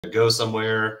go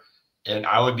somewhere and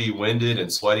I would be winded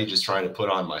and sweaty just trying to put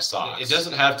on my socks. It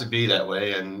doesn't have to be that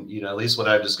way. And, at least what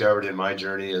I've discovered in my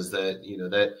journey is that,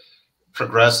 that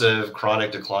progressive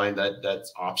chronic decline,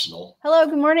 that's optional. Hello,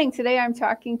 good morning. Today I'm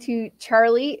talking to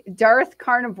Charlie, Darth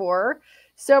Carnivore.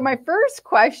 So my first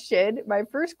question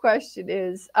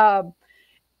is,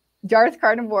 Darth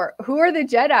Carnivore, who are the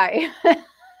Jedi?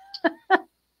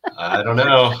 I don't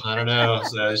know.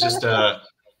 So it's just a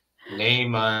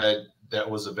name that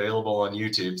was available on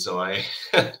YouTube, so I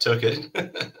took it.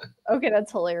 Okay, that's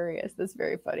hilarious. That's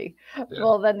very funny. Yeah.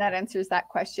 Well, then that answers that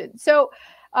question. So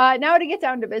now to get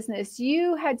down to business,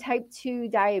 you had type 2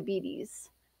 diabetes.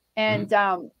 And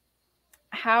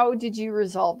how did you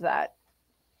resolve that?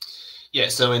 Yeah,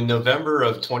 so in November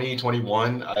of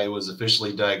 2021, I was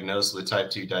officially diagnosed with type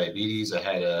 2 diabetes. I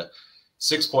had a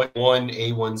 6.1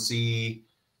 A1C,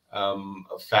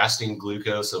 a fasting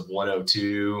glucose of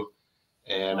 102,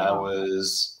 and I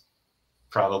was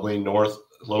probably a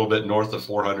little bit north of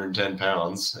 410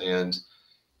 pounds. And,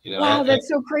 wow, that's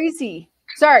so crazy.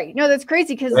 Sorry. No, that's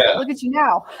crazy because look at you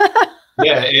now.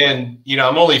 Yeah. And,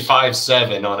 I'm only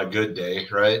 5'7" on a good day.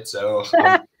 Right. So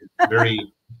I'm very,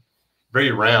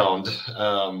 very round.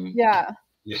 Yeah.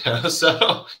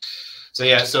 So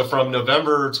from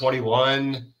November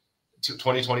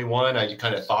 2021, I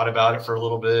kind of thought about it for a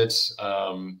little bit.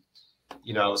 I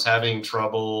was having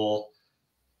trouble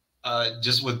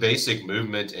just with basic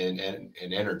movement and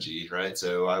energy, right?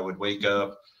 So I would wake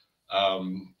up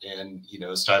and,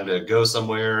 it's time to go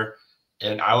somewhere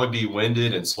and I would be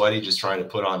winded and sweaty just trying to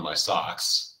put on my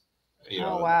socks.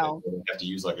 Wow. I would have to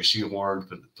use like a shoehorn,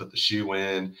 put the shoe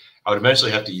in. I would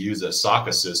eventually have to use a sock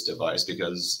assist device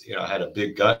because, I had a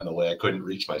big gut in the way. I couldn't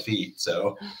reach my feet.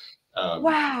 So,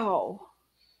 wow.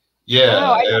 Yeah.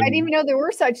 Wow, I didn't even know there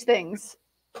were such things.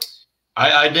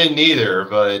 I didn't either,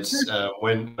 but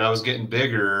when I was getting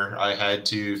bigger, I had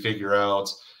to figure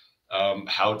out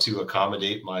how to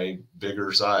accommodate my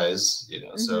bigger size,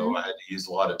 so I had to use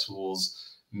a lot of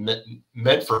tools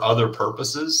meant for other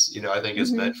purposes. I think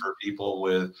it's meant for people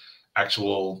with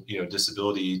actual,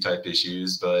 disability type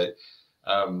issues, but,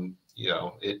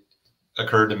 it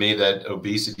occurred to me that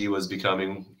obesity was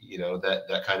becoming,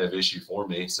 that kind of issue for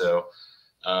me. So,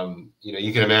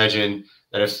 you can imagine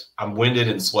that if I'm winded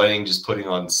and sweating, just putting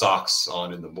on socks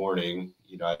on in the morning,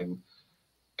 I'm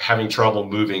having trouble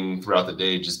moving throughout the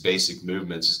day, just basic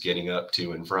movements, just getting up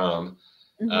to and from.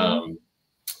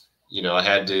 I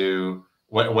had to,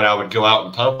 when I would go out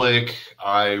in public,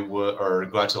 or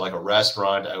go out to like a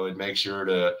restaurant, I would make sure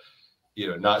to,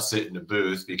 not sit in a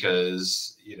booth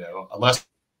because, unless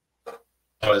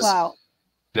I was,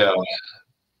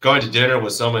 going to dinner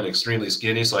with someone extremely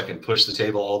skinny so I can push the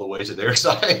table all the way to their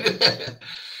side,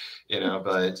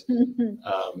 but,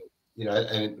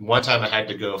 and one time I had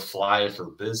to go fly for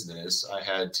business. I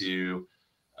had to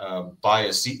buy a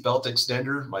seatbelt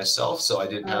extender myself. So I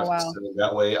didn't have to, so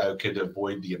that way I could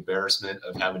avoid the embarrassment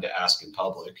of having to ask in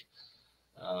public.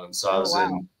 So I was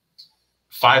in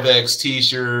 5X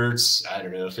t-shirts,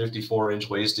 54-inch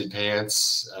waisted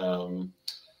pants,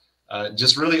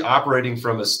 just really operating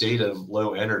from a state of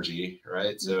low energy,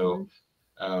 right? So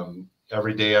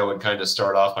every day I would kind of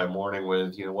start off my morning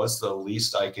with, what's the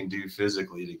least I can do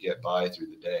physically to get by through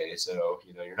the day? So,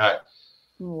 you're not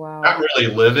really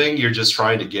living, you're just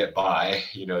trying to get by,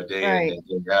 day in and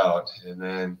day out. And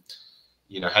then,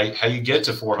 how you get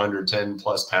to 410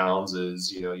 plus pounds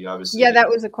is, you obviously. Yeah, that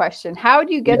was a question. How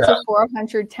do you get to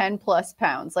 410 plus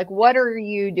pounds? Like, what are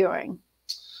you doing?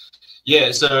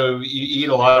 Yeah, so you eat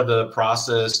a lot of the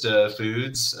processed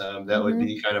foods. That would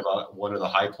be kind of one of the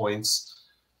high points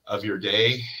of your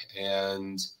day,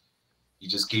 and you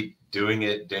just keep doing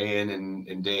it day in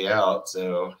and day out.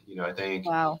 So, I think,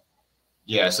 so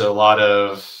a lot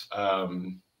of,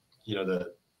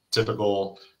 the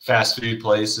typical fast food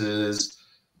places,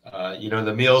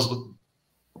 the meals,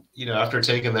 after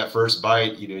taking that first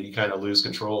bite, you kind of lose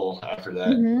control after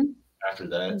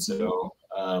that. So,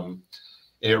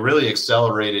 it really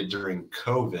accelerated during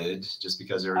COVID just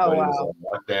because everybody was on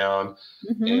lockdown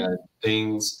and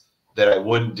things that I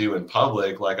wouldn't do in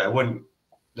public. Like I wouldn't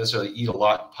necessarily eat a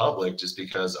lot in public just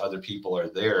because other people are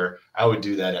there. I would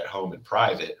do that at home in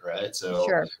private. Right. So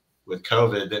with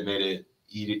COVID, that made it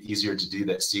easier to do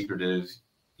that secretive,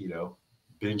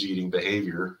 binge eating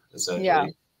behavior essentially. Yeah.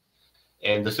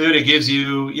 And the food, it gives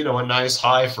you, a nice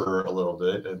high for a little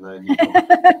bit. And then,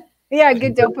 yeah,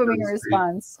 good dopamine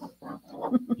response.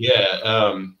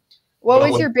 Yeah. What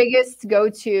was your biggest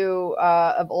go-to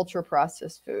of ultra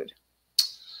processed food?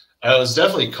 It was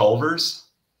definitely Culver's.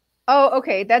 Oh,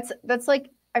 okay. That's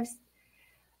like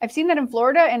I've seen that in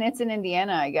Florida, and it's in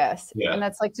Indiana, I guess. Yeah. And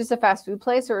that's like just a fast food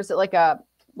place, or is it like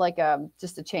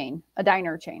just a chain, a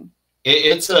diner chain?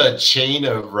 It's a chain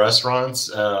of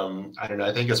restaurants. I don't know.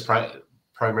 I think it's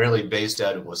primarily based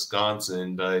out of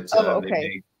Wisconsin, but they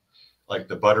make like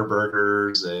the butter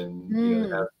burgers and you know,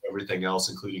 they have everything else,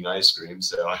 including ice cream.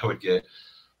 So I would get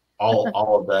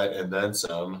all of that and then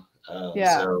some.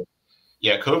 So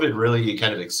yeah, COVID really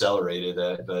kind of accelerated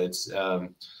that. But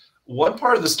one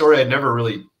part of the story I never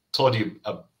really told you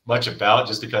much about,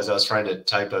 just because I was trying to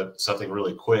type up something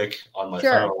really quick on my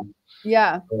phone.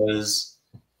 Yeah. Was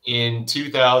in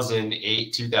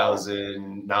 2008,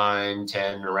 2009,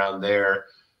 10, around there.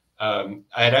 I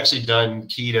had actually done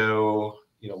keto,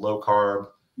 you know, low carb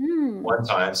one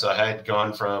time. So I had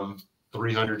gone from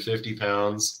 350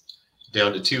 pounds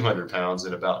down to 200 pounds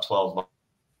in about 12 months.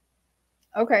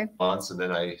 Months, and then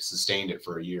I sustained it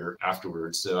for a year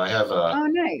afterwards. So I have a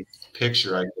nice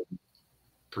picture I can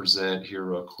present here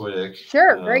real quick.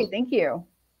 Sure, great, thank you.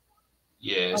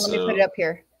 Yeah, let me put it up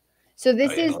here. So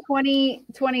this is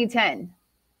 2010.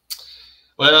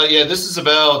 Well, yeah, this is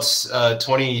about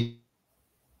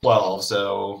 2012.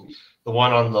 So the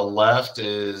one on the left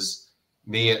is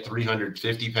me at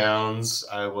 350 pounds.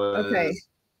 I was,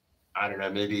 I don't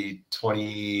know, maybe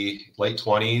late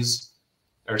 20s.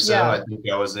 Or so. I think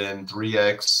I was in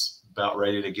 3X, about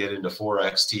ready to get into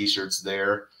 4X t-shirts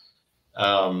there.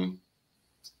 And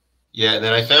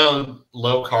then I found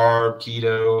low carb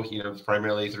keto, you know,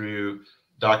 primarily through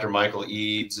Dr. Michael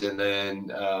Eads, and then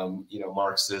you know,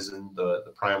 Mark Sisson,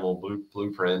 the Primal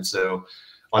Blueprint. So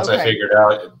once I figured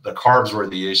out the carbs were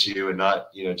the issue and not,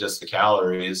 you know, just the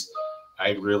calories,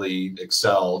 I really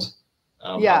excelled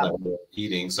on that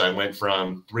eating. So I went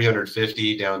from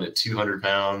 350 down to 200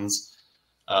 pounds.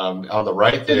 On the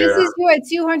right there. So this is you at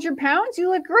 200 pounds? You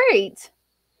look great.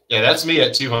 Yeah, that's me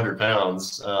at 200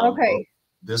 pounds.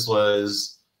 This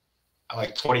was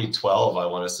like 2012, I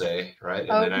want to say, right? And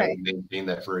then I maintained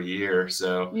that for a year.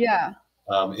 So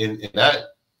in that,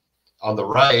 on the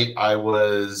right, I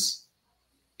was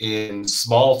in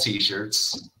small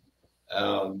t-shirts,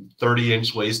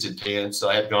 30-inch waisted pants. So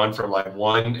I had gone from like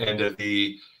one end of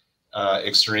the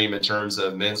extreme in terms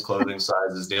of men's clothing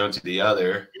sizes down to the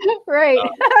other. Right.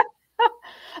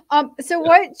 So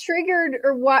what triggered,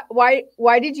 or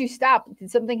why did you stop? Did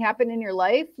something happen in your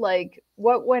life? Like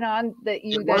what went on that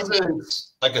you guys? It wasn't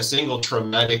like a single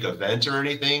traumatic event or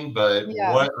anything, but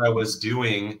what I was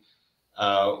doing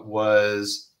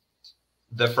was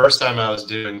the first time I was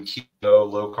doing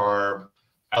keto, low carb,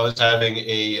 I was having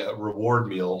a reward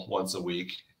meal once a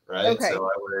week, right? So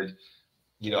I would,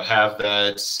 you know, have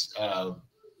that,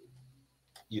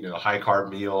 you know, high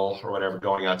carb meal or whatever,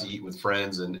 going out to eat with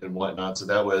friends and whatnot. So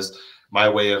that was my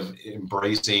way of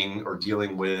embracing or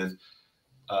dealing with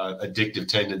addictive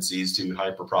tendencies to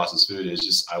hyper processed food. Is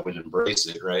just, I would embrace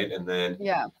it. Right. And then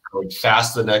I would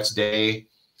fast the next day,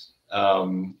 you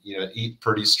know, eat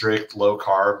pretty strict low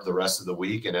carb the rest of the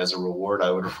week. And as a reward,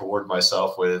 I would reward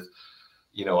myself with,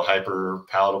 you know, a hyper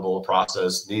palatable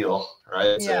processed meal.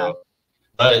 Right. So,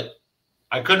 but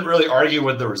I couldn't really argue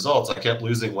with the results. I kept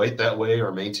losing weight that way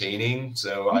or maintaining.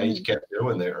 So I kept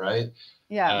doing it. Right.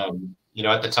 You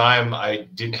know, at the time I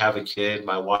didn't have a kid.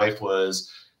 My wife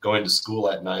was going to school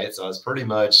at night. So I was pretty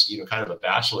much, you know, kind of a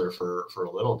bachelor for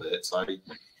a little bit. So I, you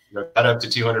know, got up to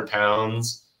 200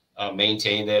 pounds,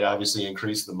 maintained it, obviously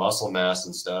increased the muscle mass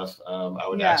and stuff. I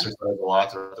would exercise a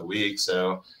lot throughout the week.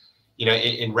 So, you know,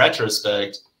 in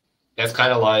retrospect, that's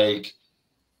kind of like,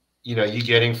 you know, you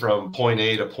getting from point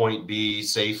A to point B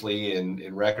safely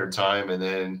in record time, and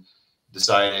then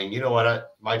deciding, you know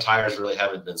what, my tires really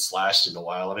haven't been slashed in a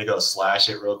while. Let me go slash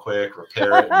it real quick,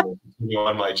 repair it, and continue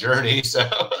on my journey. So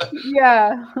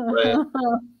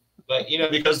but you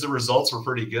know, because the results were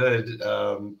pretty good,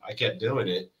 I kept doing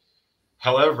it.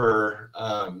 However,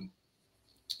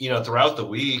 you know, throughout the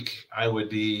week, I would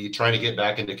be trying to get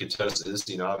back into ketosis.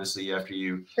 You know, obviously after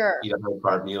you eat a low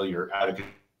carb meal, you're out of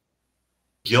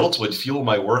guilt would fuel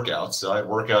my workouts. So I'd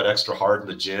work out extra hard in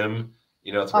the gym,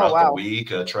 you know, throughout the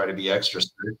week, try to be extra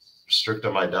strict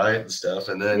on my diet and stuff.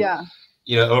 And then,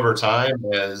 you know, over time,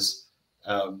 as,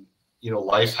 you know,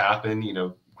 life happened, you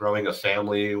know, growing a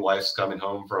family, wife's coming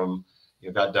home from, you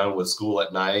know, got done with school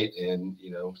at night, and,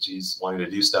 you know, she's wanting to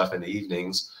do stuff in the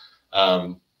evenings.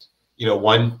 You know,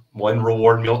 one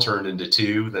reward meal turned into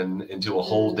two, then into a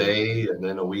whole day, and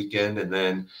then a weekend. And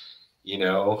then, you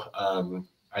know,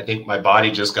 I think my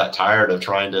body just got tired of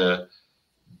trying to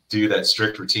do that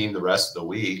strict routine the rest of the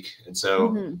week. And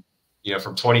so, you know,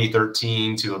 from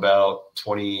 2013 to about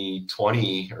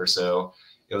 2020 or so,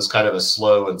 it was kind of a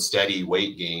slow and steady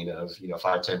weight gain of,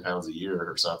 5, 10 pounds a year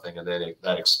or something. And then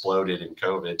that exploded in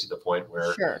COVID to the point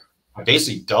where I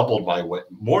basically doubled my weight,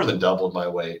 more than doubled my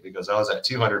weight, because I was at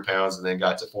 200 pounds and then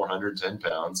got to 410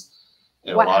 pounds.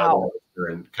 And a lot of that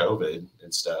during COVID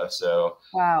and stuff. So,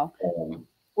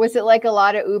 was it like a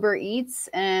lot of Uber Eats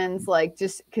and like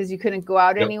just because you couldn't go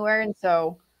out anywhere? And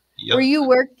so were you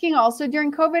working also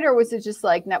during COVID, or was it just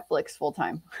like Netflix full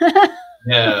time?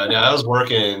 No, I was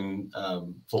working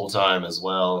full time as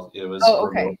well. It was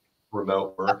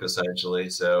remote work essentially.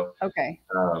 So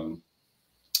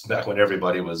back when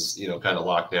everybody was, kind of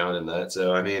locked down in that.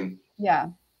 So I mean,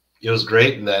 it was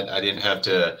great in that I didn't have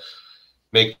to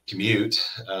make commute.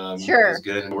 It was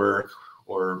good in work,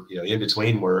 or in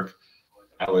between work,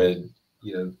 I would,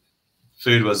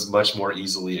 food was much more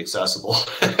easily accessible.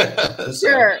 So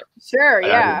I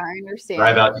understand.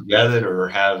 Drive out to get it or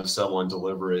have someone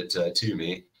deliver it to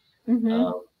me.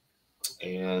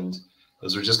 And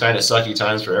those were just kind of sucky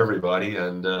times for everybody.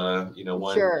 And,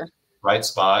 one bright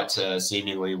spot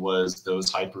seemingly was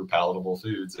those hyper palatable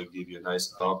foods that give you a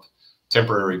nice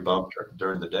temporary bump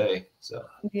during the day. So,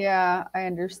 yeah, I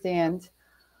understand.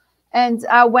 And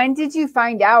when did you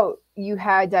find out you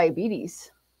had diabetes?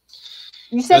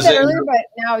 You said that earlier, but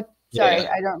now, sorry,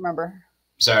 I don't remember.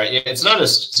 Sorry, it's not a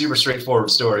super straightforward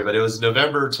story, but it was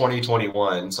November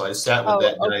 2021. So I sat with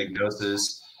that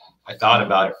diagnosis. I thought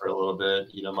about it for a little bit.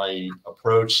 My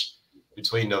approach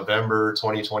between November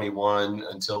 2021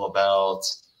 until about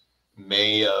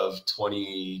May of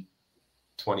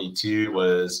 2022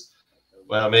 was,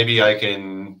 well, maybe I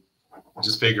can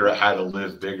just figure out how to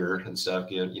live bigger and stuff.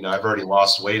 I've already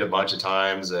lost weight a bunch of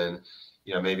times, and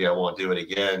maybe I won't do it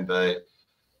again. But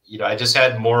I just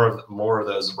had more of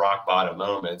those rock bottom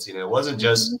moments. It wasn't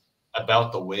just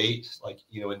about the weight. Like,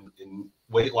 in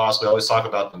weight loss, we always talk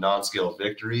about the non-scale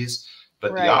victories,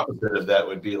 but the opposite of that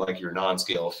would be like your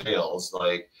non-scale fails.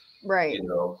 Like,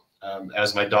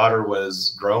 as my daughter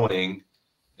was growing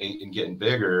and getting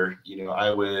bigger,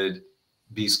 I would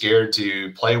be scared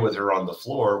to play with her on the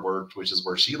floor, which is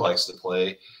where she likes to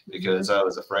play, because I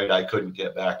was afraid I couldn't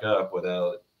get back up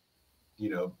without,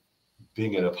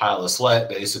 being in a pile of sweat,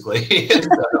 basically.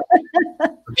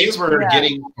 Things were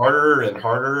getting harder and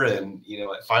harder. And,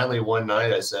 finally one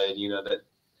night I said,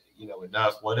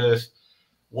 enough. What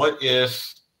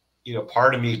if,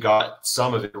 part of me got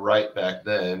some of it right back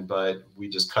then, but we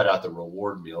just cut out the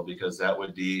reward meal, because that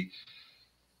would be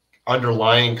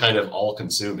underlying kind of all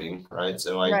consuming, right?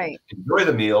 So I enjoy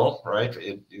the meal, right?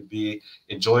 It'd be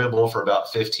enjoyable for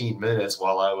about 15 minutes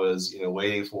while I was,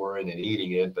 waiting for it and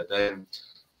eating it. But then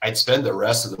I'd spend the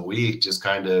rest of the week just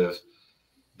kind of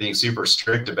being super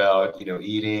strict about,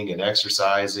 eating and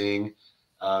exercising,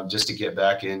 just to get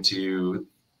back into,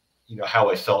 how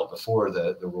I felt before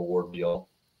the reward meal.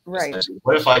 Right.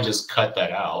 What if I just cut that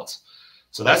out?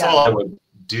 So that's all I would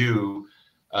do.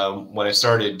 When I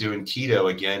started doing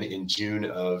keto again in June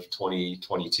of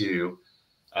 2022,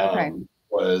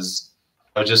 was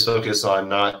I would just focus on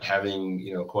not having,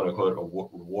 quote unquote, a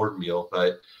reward meal.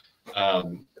 But,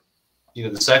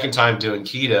 the second time doing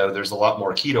keto, there's a lot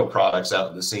more keto products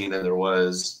out in the scene than there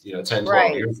was, 10,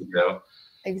 12 years ago.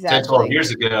 Exactly. 10, 12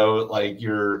 years ago, like,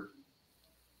 your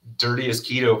dirtiest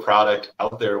keto product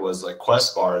out there was like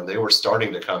Quest Bar, and they were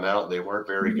starting to come out. They weren't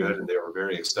very good, and they were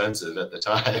very expensive at the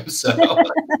time. So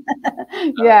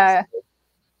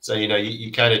so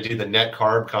you kind of do the net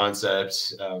carb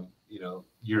concept.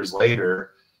 Years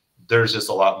later, there's just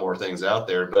a lot more things out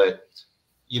there. But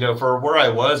for where I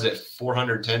was at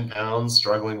 410 pounds,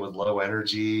 struggling with low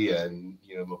energy and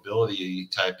mobility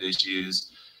type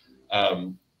issues,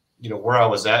 where I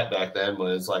was at back then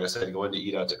was, like I said, going to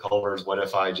eat out to Culver's. What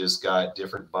if I just got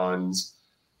different buns,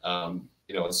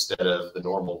 instead of the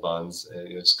normal buns, and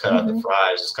just cut out the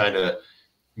fries, just kind of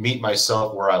meet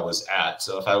myself where I was at.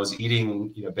 So if I was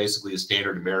eating, basically a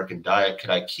standard American diet,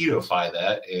 could I keto-fy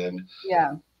that? And,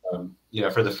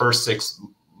 for the first 6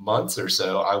 months or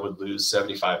so, I would lose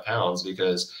 75 pounds,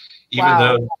 because even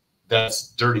though that's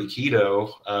dirty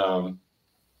keto,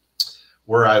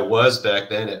 where I was back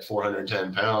then at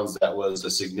 410 pounds, that was a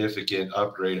significant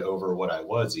upgrade over what I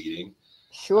was eating.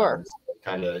 Sure.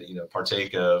 Kind of,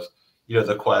 partake of,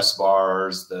 the Quest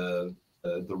bars, the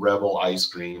Rebel ice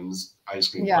cream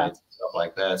pints, and stuff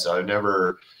like that. So I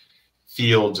never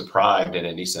feel deprived in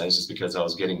any sense, just because I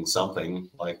was getting something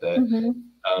like that.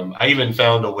 I even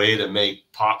found a way to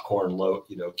make popcorn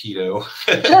keto,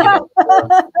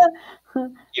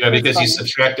 because you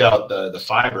subtract out the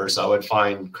fiber. So I would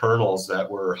find kernels that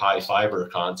were high fiber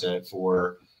content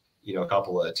for, a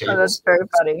couple of tablespoons. Oh, that's very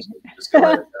funny. Just go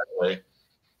that way.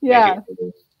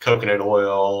 coconut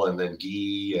oil and then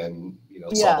ghee and,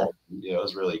 salt. It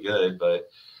was really good. But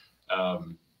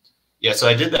yeah, so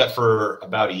I did that for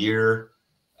about a year.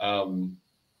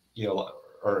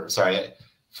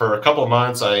 For a couple of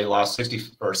months, I lost 60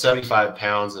 or 75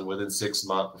 pounds, and within 6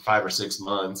 months, 5 or 6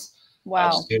 months, I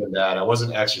was doing that. I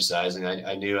wasn't exercising.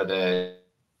 I knew that,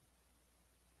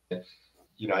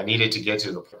 I needed to get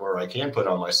to the point where I can put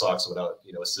on my socks without,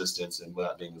 assistance and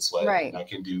without being sweaty. Right. And I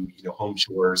can do, home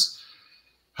chores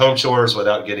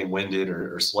without getting winded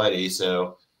or sweaty.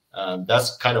 So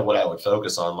that's kind of what I would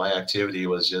focus on. My activity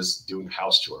was just doing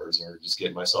house chores or just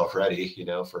getting myself ready,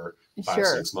 for 5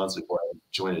 6 months before I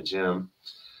joined a gym.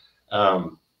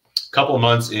 Couple of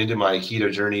months into my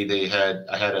keto journey,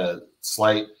 I had a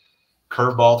slight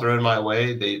curveball thrown my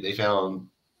way. They found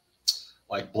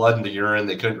like blood in the urine.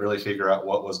 They couldn't really figure out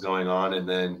what was going on. And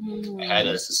then I had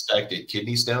a suspected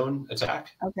kidney stone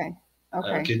attack. Okay.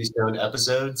 Kidney stone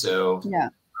episode. So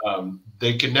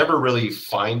they could never really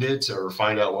find it or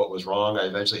find out what was wrong. I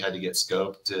eventually had to get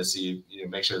scoped to see,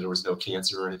 make sure there was no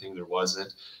cancer or anything. There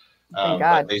wasn't.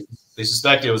 But they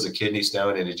suspect it was a kidney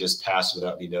stone, and it just passed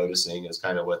without me noticing is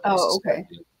kind of what they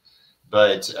suspected.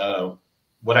 But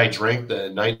what I drank the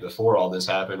night before all this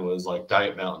happened was like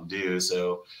Diet Mountain Dew.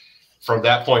 So from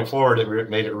that point forward, it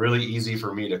made it really easy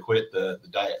for me to quit the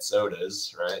diet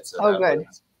sodas, right? So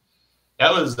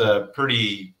that was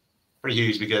pretty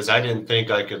huge, because I didn't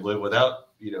think I could live without,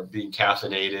 being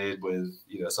caffeinated with,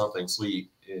 something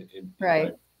sweet in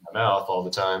my mouth all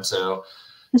the time. So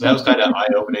that was kind of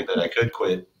eye-opening that I could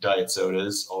quit diet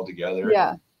sodas altogether.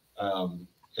 Yeah.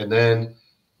 And then,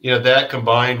 that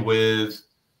combined with,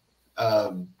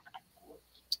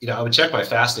 I would check my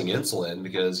fasting insulin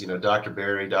because, Dr.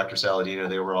 Berry, Dr. Saladino,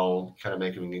 they were all kind of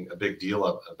making a big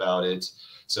deal about it.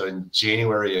 So in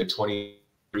January of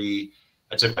 23,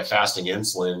 I took my fasting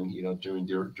insulin, doing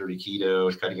dirty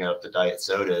keto, cutting out the diet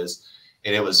sodas,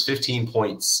 and it was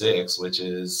 15.6, which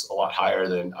is a lot higher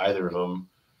than either of them,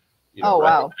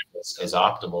 as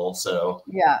optimal. So,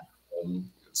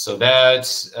 so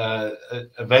that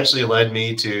eventually led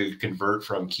me to convert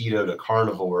from keto to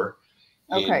carnivore.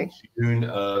 In June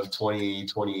of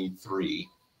 2023.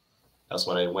 That's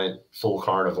when I went full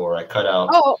carnivore. I cut out.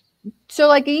 Oh, so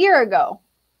like a year ago.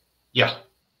 Yeah.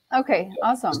 Okay.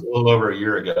 Awesome. Just a little over a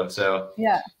year ago. So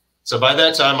So by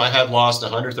that time, I had lost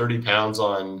 130 pounds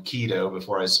on keto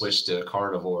before I switched to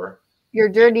carnivore. You're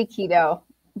dirty keto,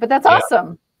 but that's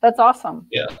awesome. That's awesome.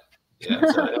 Yeah.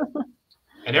 So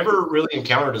I never really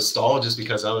encountered a stall just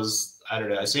because I don't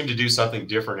know, I seemed to do something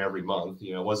different every month.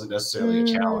 It wasn't necessarily a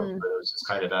challenge, but it was just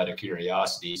kind of out of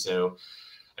curiosity. So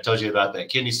I told you about that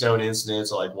kidney stone incident.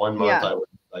 So like 1 month I would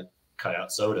like cut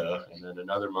out soda, and then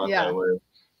another month I would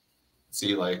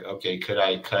see like, okay, could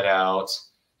I cut out,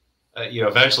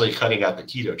 eventually cutting out the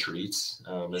keto treats.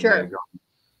 And then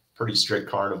pretty strict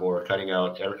carnivore, cutting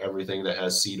out everything that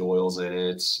has seed oils in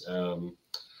it.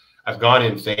 I've gone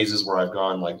in phases where I've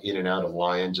gone like in and out of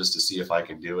Lion just to see if I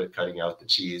can do it, cutting out the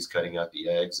cheese, cutting out the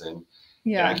eggs, and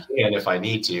I can if I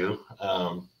need to.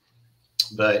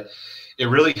 But it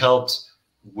really helped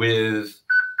with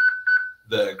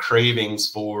the cravings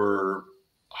for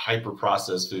hyper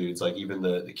processed foods, like even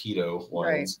the keto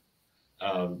ones.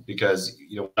 Because,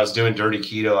 when I was doing dirty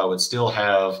keto, I would still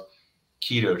have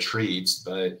keto treats,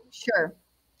 but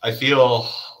I feel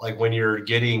like when you're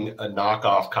getting a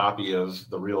knockoff copy of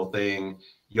the real thing,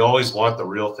 you always want the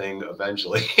real thing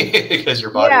eventually because your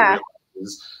body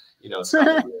realizes, it's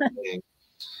not the real thing.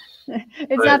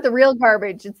 It's not the real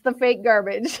garbage. It's the fake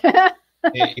garbage.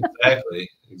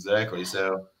 Exactly.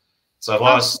 So I've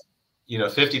lost,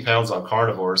 50 pounds on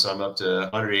carnivore. So I'm up to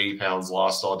 180 pounds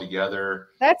lost altogether.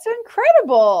 That's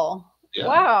incredible. Yeah.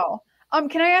 Wow.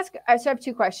 Can I ask, I have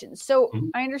 2 questions. So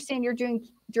I understand you're doing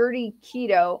dirty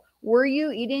keto. Were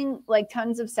you eating like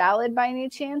tons of salad by any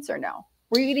chance or no?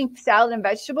 Were you eating salad and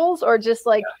vegetables or just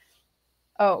like,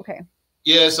 oh, okay.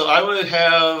 Yeah. So I would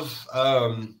have,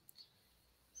 I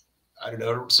don't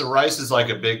know. So rice is like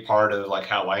a big part of like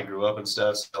how I grew up and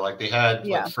stuff. So like they had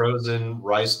like frozen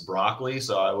rice broccoli.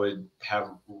 So I would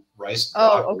have rice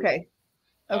broccoli.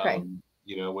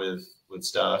 With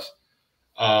stuff.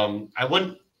 I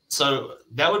wouldn't. So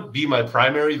that would be my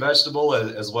primary vegetable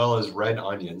as well as red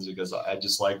onions, because I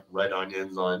just like red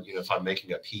onions on, if I'm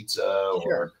making a pizza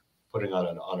or putting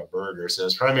on a burger. So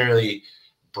it's primarily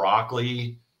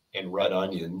broccoli and red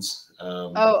onions.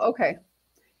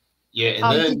 Yeah. And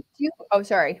then,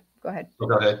 sorry. Go ahead.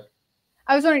 Go ahead.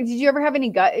 I was wondering, did you ever have any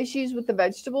gut issues with the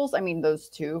vegetables? I mean, those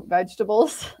 2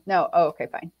 vegetables? No. Oh, okay,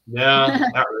 fine. No,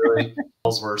 not really.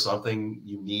 Those were something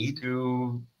you need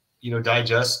to,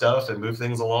 digest stuff and move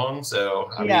things along. So,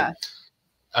 I mean,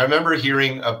 I remember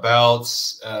hearing about,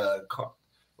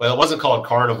 well, it wasn't called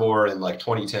carnivore in like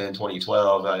 2010,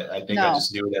 2012. I think I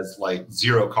just knew it as like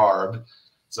zero carb.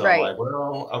 So I'm like,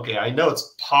 well, okay, I know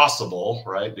it's possible,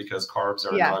 right? Because carbs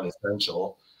are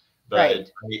non-essential. But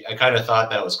I kind of thought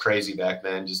that was crazy back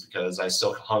then, just because I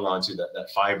still hung on to that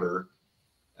fiber,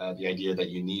 the idea that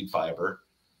you need fiber.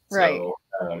 So,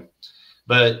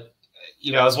 but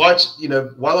you know, I was watching, you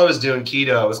know, while I was doing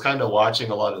keto, I was kind of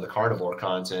watching a lot of the carnivore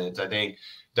content. I think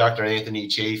Dr. Anthony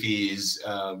Chaffee's,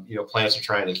 you know, Plants Are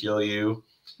Trying to Kill You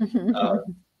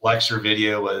lecture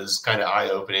video was kind of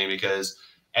eye-opening, because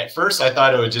at first I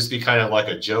thought it would just be kind of like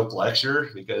a joke lecture,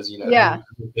 because, you know,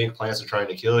 you think plants are trying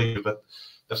to kill you. But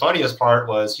the funniest part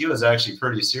was he was actually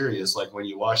pretty serious, like when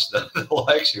you watch the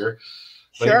lecture.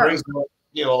 But he brings up,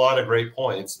 you know, a lot of great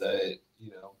points that,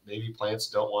 you know, maybe plants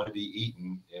don't want to be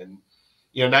eaten, and,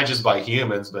 you know, not just by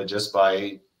humans, but just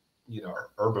by, you know,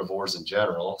 herbivores in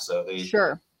general. So they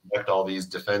conduct all these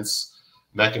defense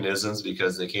mechanisms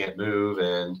because they can't move.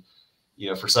 And, you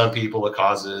know, for some people it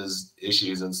causes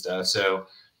issues and stuff. So,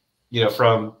 you know,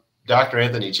 from Dr.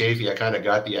 Anthony Chaffee, I kind of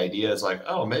got the idea. It's like,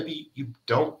 oh, maybe you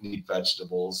don't need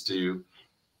vegetables to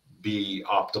be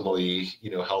optimally,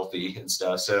 you know, healthy and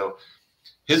stuff. So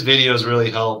his videos really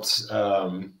helped,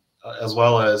 as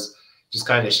well as just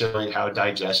kind of showing how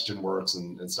digestion works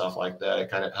and stuff like that.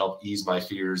 It kind of helped ease my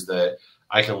fears that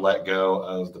I can let go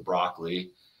of the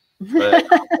broccoli. But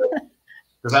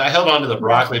because I held on to the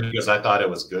broccoli because I thought it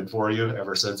was good for you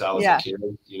ever since I was a kid,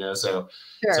 you know. So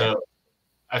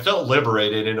I felt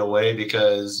liberated in a way,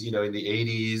 because, you know, in the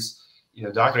 80s, you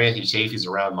know, Dr. Anthony Chaffee's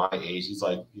around my age. He's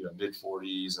like, you know,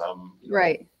 mid-40s. I'm,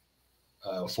 you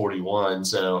know, 41.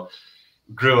 So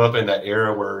grew up in that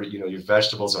era where, you know, your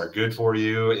vegetables are good for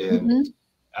you. And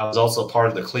I was also part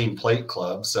of the Clean Plate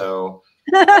Club. So,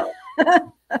 you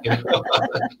know,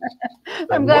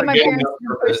 I'm glad my parents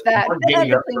pushed that.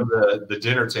 Getting up from the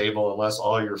dinner table unless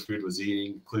all your food was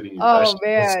eating, including your vegetables.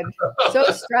 Man, so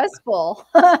stressful.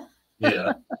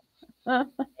 Yeah. I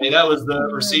mean, that was the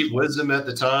received wisdom at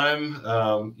the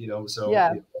time. You know, so you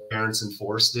know, parents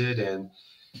enforced it. And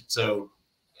so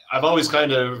I've always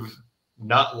kind of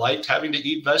not liked having to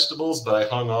eat vegetables, but I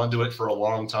hung on to it for a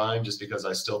long time just because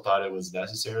I still thought it was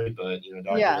necessary. But, you know,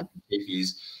 Dr.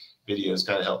 Chaffee's videos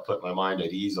kind of helped put my mind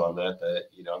at ease on that,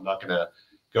 you know, I'm not going to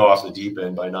go off the deep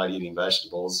end by not eating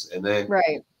vegetables. And then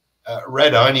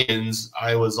red onions,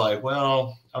 I was like,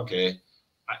 well, okay,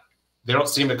 they don't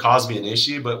seem to cause me an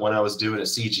issue. But when I was doing a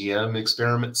CGM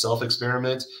experiment,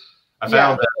 self-experiment, I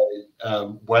found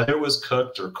that whether it was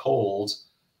cooked or cold,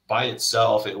 by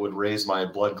itself, it would raise my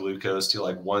blood glucose to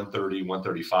like 130,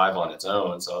 135 on its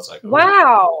own. So it's like,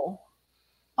 wow.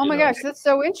 Oh my gosh, that's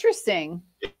so interesting.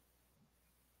 It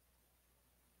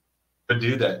could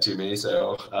do that to me.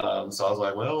 So, so I was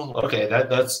like, well, okay,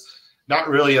 that's not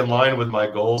really in line with my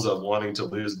goals of wanting to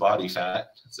lose body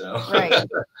fat. So,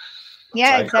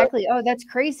 yeah, so exactly. Oh, that's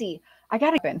crazy. I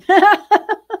got it.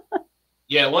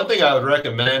 Yeah, one thing I would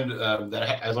recommend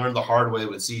that I learned the hard way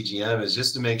with CGM is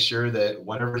just to make sure that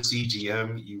whatever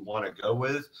CGM you want to go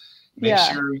with, make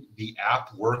sure the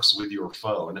app works with your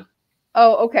phone.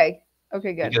 Oh, okay.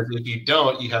 Okay, good. Because if you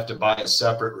don't, you have to buy a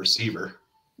separate receiver.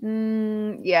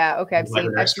 Yeah, okay. I've seen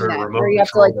that. Remote where you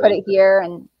have to like put it here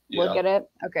and look at it.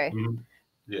 Okay.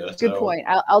 Yeah. Good point.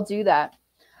 I'll do that.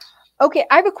 Okay,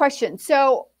 I have a question.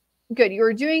 So good. You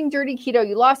were doing dirty keto.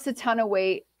 You lost a ton of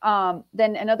weight.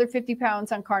 Then another 50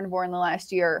 pounds on carnivore in the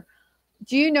last year.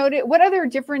 Do you notice, what other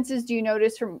differences do you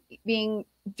notice from being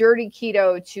dirty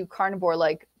keto to carnivore,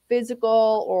 like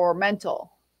physical or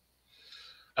mental?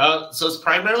 So it's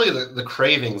primarily the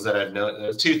cravings that I've noticed.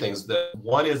 There's two things.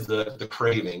 One is the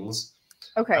cravings.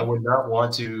 Okay. I would not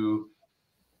want to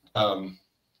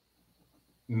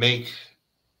make,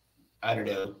 I don't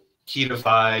know,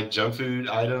 keto-fied junk food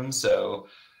items. So,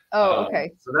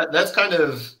 okay. So that's kind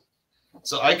of,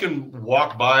 so I can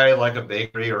walk by like a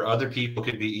bakery, or other people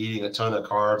could be eating a ton of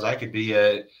carbs. I could be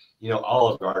at, you know,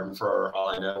 Olive Garden for all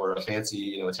I know, or a fancy,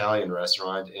 you know, Italian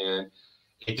restaurant, and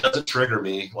it doesn't trigger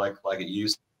me like it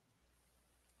used to.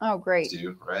 Oh, great.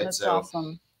 Right. That's so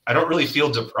awesome. I don't really feel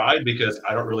deprived because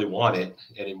I don't really want it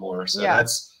anymore. So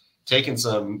that's taken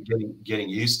some getting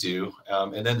used to.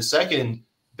 And then the second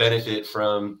benefit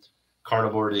from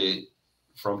carnivore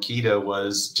from keto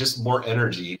was just more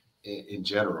energy in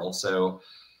general. So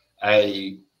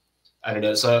I don't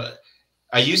know. So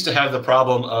I used to have the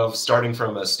problem of starting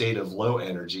from a state of low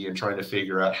energy and trying to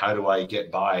figure out how do I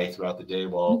get by throughout the day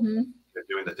while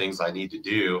doing the things I need to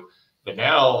do. But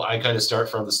now I kind of start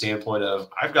from the standpoint of,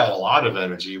 I've got a lot of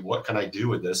energy. What can I do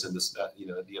with this in this, you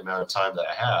know, the amount of time that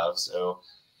I have? So,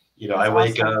 you know, I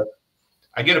wake up,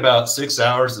 I get about 6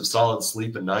 hours of solid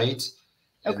sleep a night.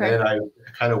 And then I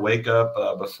kind of wake up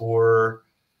before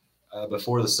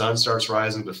the sun starts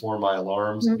rising, before my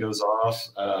alarm goes off.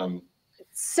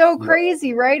 It's so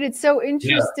crazy, right? It's so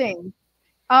interesting.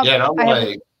 Yeah, and I'm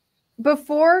like,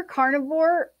 before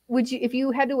carnivore, would you, if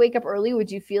you had to wake up early,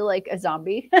 would you feel like a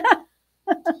zombie? A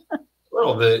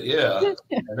little bit, yeah.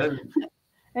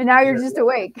 And now you're just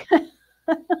awake.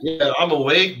 Yeah, I'm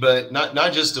awake, but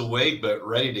not just awake, but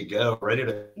ready to go, ready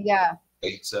to. Yeah.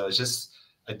 So it's just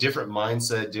a different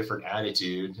mindset, different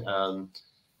attitude. And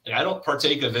I don't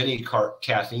partake of any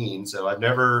caffeine, so I've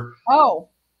never. Oh.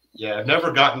 Yeah, I've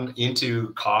never gotten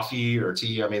into coffee or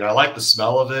tea. I mean, I like the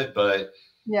smell of it, but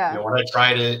yeah, when I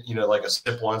tried it, like a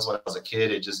sip once when I was a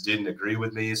kid, it just didn't agree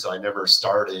with me, so I never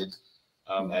started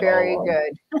at Very all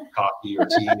good coffee or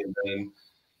tea. And then,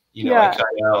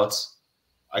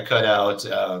 I cut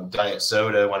out diet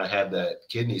soda when I had that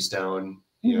kidney stone.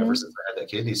 Ever since I had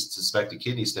that suspected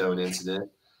kidney stone incident.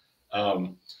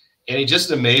 And it just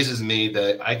amazes me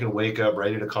that I can wake up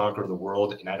ready to conquer the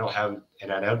world, and I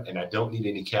don't need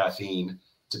any caffeine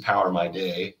to power my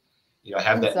day. I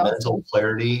have that mental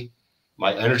clarity.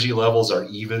 My energy levels are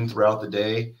even throughout the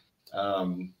day.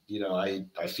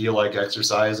 I feel like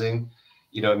exercising.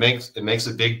 It makes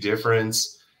a big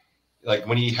difference. Like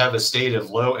when you have a state of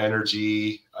low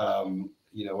energy,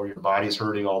 where your body's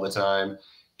hurting all the time,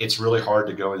 it's really hard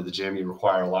to go into the gym. You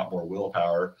require a lot more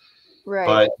willpower. Right.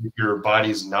 But if your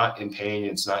body's not in pain,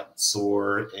 it's not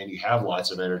sore, and you have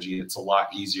lots of energy, it's a lot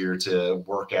easier to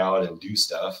work out and do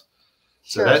stuff.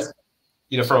 Sure. So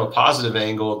that's, from a positive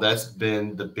angle, that's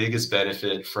been the biggest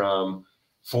benefit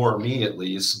for me at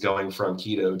least, going from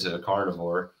keto to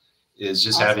carnivore, is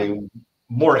just having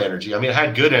more energy. I mean, I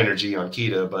had good energy on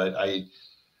keto, but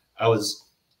I was,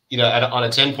 on a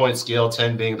 10-point scale,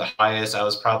 10 being the highest, I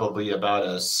was probably about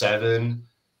a 7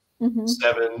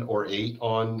 or 8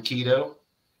 on keto,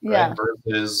 right?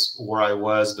 Versus where I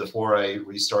was before I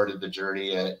restarted the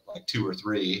journey at like 2 or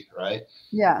 3, right?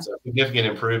 Yeah. So significant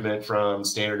improvement from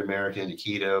standard American to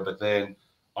keto, but then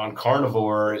on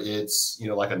carnivore, it's,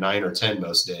 like a 9 or 10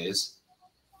 most days.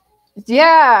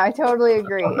 Yeah, I totally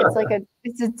agree. It's like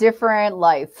it's a different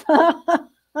life.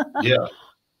 Yeah.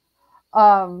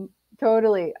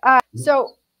 Totally.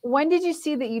 So when did you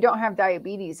see that you don't have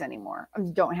diabetes anymore?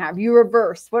 You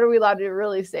reversed. What are we allowed to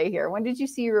really say here? When did you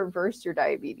see you reversed your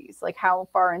diabetes? Like how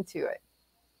far into it?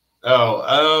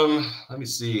 Oh, let me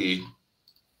see.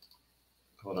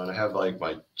 Hold on. I have like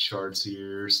my charts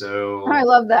here. So I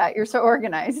love that. You're so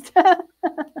organized.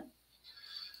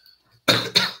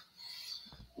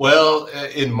 Well,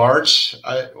 in March,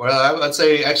 I'd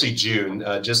say actually June,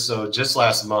 just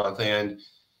last month. And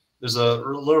there's a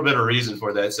little bit of reason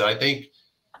for that. So I think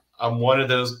I'm one of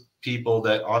those people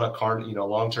that on a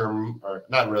long-term, or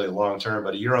not really long-term,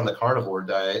 but a year on the carnivore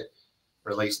diet,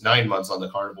 or at least 9 months on the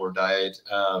carnivore diet,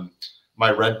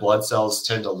 my red blood cells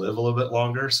tend to live a little bit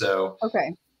longer. So,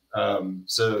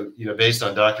 based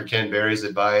on Dr. Ken Berry's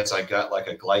advice, I got like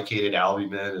a glycated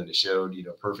albumin, and it showed,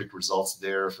 perfect results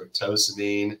there.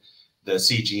 Fructosamine, the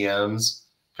CGMs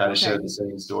kind of showed the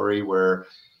same story, where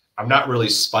I'm not really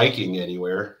spiking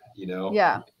anywhere.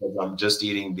 Because I'm just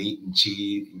eating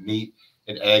meat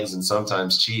and eggs, and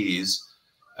sometimes cheese.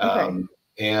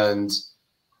 And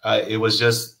it was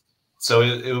just, so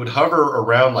it would hover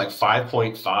around like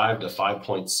 5.5 to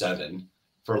 5.7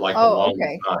 for like the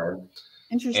longest time.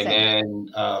 Interesting. And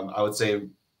then I would say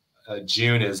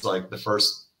June is like the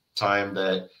first time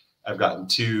that I've gotten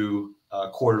 2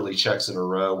 quarterly checks in a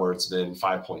row where it's been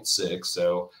 5.6.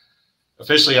 So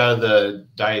officially out of the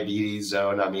diabetes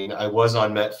zone. I mean, I was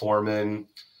on metformin.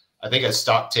 I think I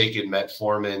stopped taking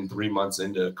metformin 3 months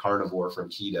into carnivore from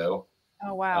keto.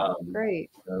 Oh, wow. Great.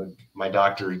 My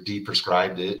doctor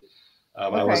de-prescribed it. I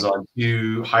was on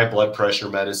 2 high blood pressure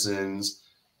medicines,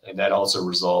 and that also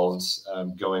resolved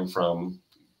going from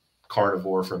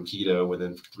carnivore from keto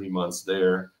within 3 months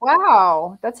there.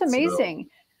 Wow. That's amazing. So,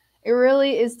 it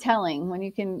really is telling when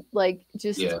you can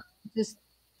just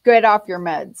get off your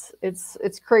meds.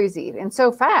 It's crazy and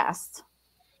so fast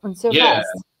and so fast.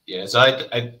 Yeah. So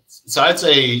I'd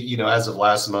say, as of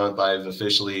last month, I've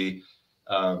officially,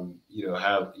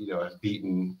 have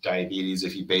beaten diabetes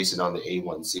if you base it on the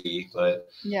A1C. But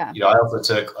I also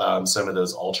took some of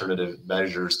those alternative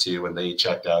measures too, when they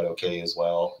checked out okay as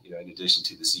well. In addition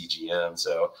to the CGM.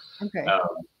 So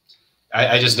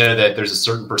I just know that there's a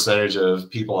certain percentage of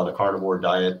people on a carnivore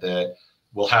diet that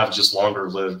will have just longer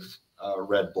lived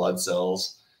red blood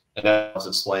cells, and that helps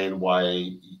explain why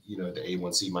the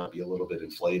A1C might be a little bit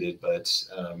inflated. But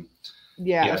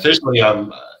officially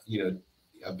I'm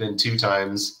I've been 2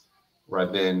 times where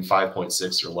I've been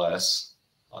 5.6 or less.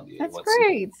 on the That's A1C.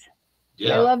 great.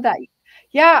 Yeah. I love that.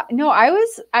 Yeah, no,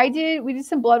 we did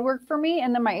some blood work for me,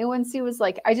 and then my A1C was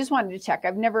like, I just wanted to check.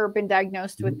 I've never been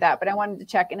diagnosed with that, but I wanted to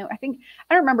check. And I don't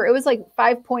remember, it was like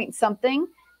 5 point something.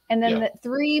 And then the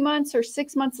 3 months or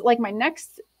 6 months, like my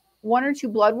next 1 or 2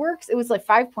 blood works, it was like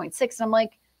 5.6. And I'm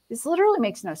like, this literally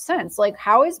makes no sense. Like,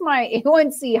 how is my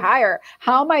A1C higher?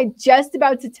 How am I just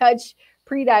about to touch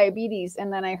pre-diabetes?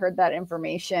 And then I heard that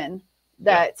information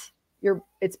that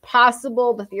it's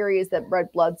possible. The theory is that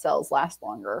red blood cells last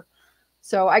longer.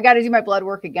 So I got to do my blood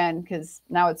work again because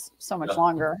now it's so much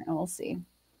longer, and we'll see.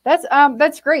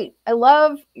 That's great. I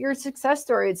love your success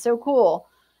story. It's so cool.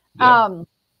 Yeah.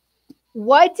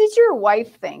 What did your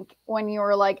wife think when you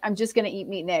were like, I'm just going to eat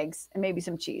meat and eggs and maybe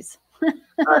some cheese?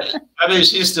 I mean,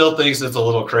 she still thinks it's a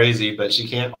little crazy, but she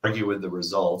can't argue with the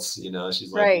results. You know,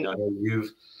 she's like, you know,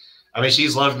 I mean,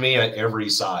 she's loved me at every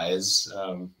size.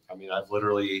 I mean, I've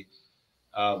literally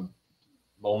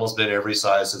almost been every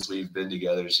size since we've been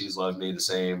together. She's loved me the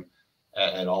same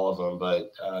at all of them,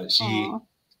 but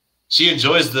she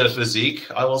enjoys the physique,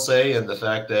 I will say, and the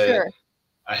fact that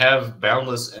I have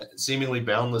seemingly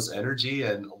boundless energy,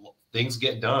 and things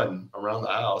get done around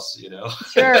the house, you know.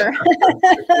 Sure.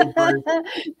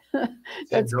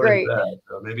 That's great. That.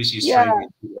 So maybe she's treating me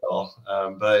too well,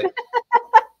 but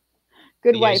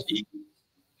good wife.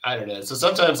 I don't know. So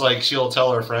sometimes, like, she'll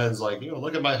tell her friends, like, you know,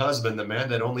 look at my husband, the man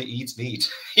that only eats meat.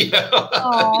 You know,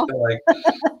 you know,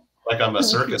 like I'm a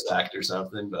circus act or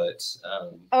something. But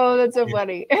oh, that's so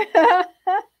funny.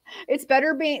 It's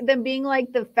better than being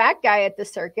like the fat guy at the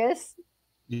circus.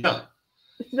 Yeah.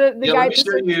 The guy. Let me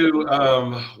show you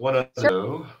one of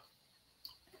those.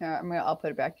 I'll put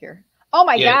it back here. Oh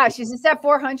my gosh! Is this at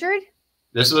 400?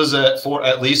 This was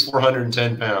at least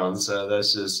 410 pounds. So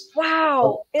that's just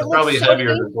wow. It's probably so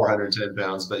heavier than 410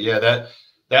 pounds. But yeah, that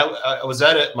I was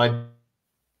at my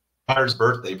daughter's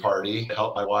birthday party to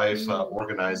help my wife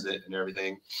organize it and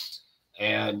everything.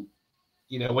 And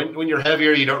you know, when you're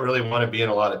heavier, you don't really want to be in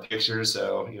a lot of pictures.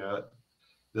 So you know,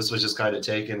 this was just kind of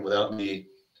taken without me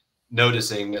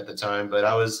noticing at the time. But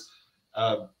I was,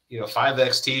 you know,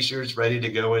 5X t-shirts ready to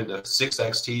go into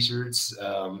 6X t-shirts.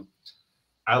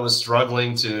 I was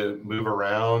struggling to move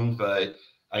around, but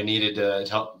I needed to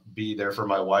help be there for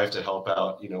my wife to help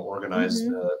out, you know, organize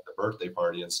the birthday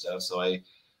party and stuff. So I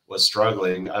was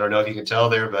struggling. I don't know if you can tell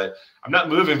there, but I'm not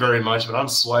moving very much, but I'm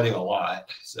sweating a lot.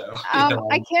 So you know,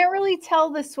 I can't really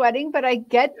tell the sweating, but I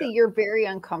get that you're very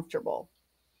uncomfortable.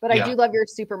 But I do love your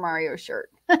Super Mario shirt.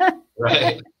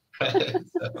 Right.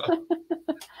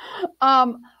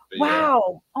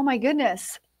 Wow. Oh my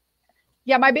goodness.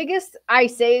 Yeah, my biggest I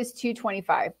say is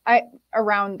 225.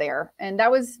 Around there, and that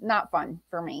was not fun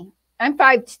for me. I'm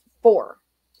 5'4",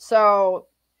 so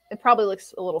it probably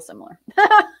looks a little similar.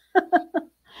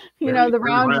 You know, the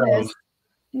roundness.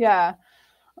 Yeah.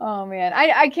 Oh man,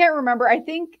 I can't remember. I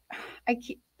think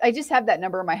I just have that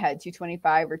number in my head,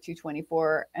 225 or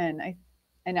 224, and I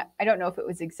don't know if it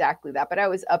was exactly that, but I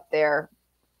was up there.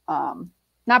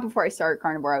 Not before I started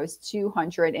carnivore. I was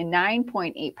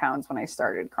 209.8 pounds when I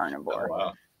started carnivore. Oh,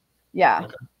 wow. Yeah.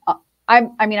 Okay.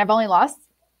 I mean, I've only lost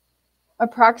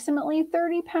approximately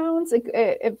 30 pounds.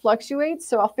 It fluctuates.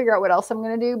 So I'll figure out what else I'm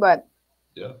going to do. But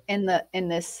in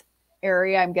this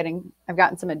area, I've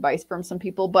gotten some advice from some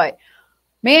people, but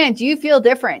man, do you feel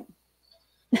different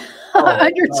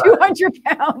under 200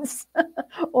 pounds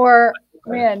or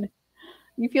man,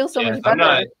 you feel so much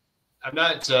better. I'm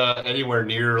not anywhere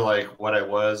near like what I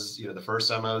was, you know, the first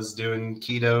time I was doing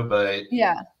keto, but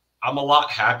I'm a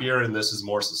lot happier, and this is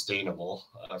more sustainable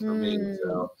for me.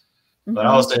 So, but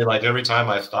I'll say, like, every time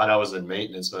I thought I was in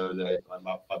maintenance mode,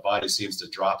 my body seems to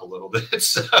drop a little bit.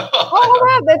 So,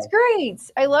 wow, that's great.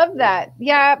 I love that.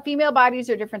 Yeah, female bodies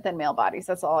are different than male bodies.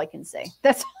 That's all I can say.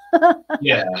 That's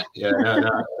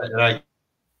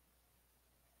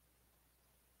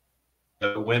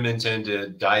women tend to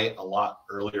diet a lot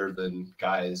earlier than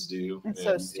guys do. It's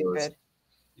so stupid.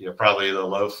 You know, probably the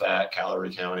low fat,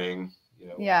 calorie counting. You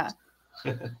know. Yeah.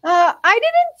 I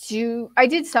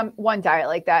did one diet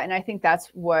like that, and I think that's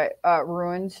what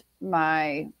ruined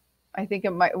my. I think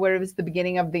it was the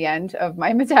beginning of the end of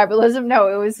my metabolism. No,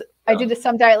 it was. I did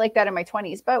some diet like that in my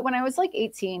 20s, but when I was like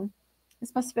 18,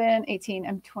 this must have been 18.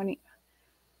 I'm 20.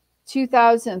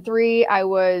 2003, I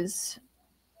was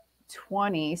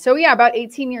 20. So yeah, about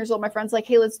 18 years old. My friend's like,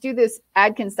 hey, let's do this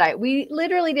Atkins diet. We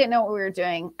literally didn't know what we were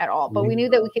doing at all, but we knew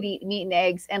that we could eat meat and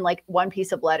eggs and like one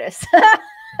piece of lettuce.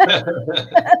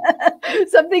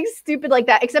 Something stupid like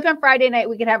that. Except on Friday night,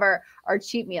 we could have our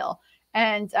cheat meal.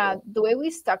 And the way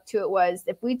we stuck to it was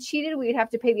if we cheated, we'd have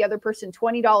to pay the other person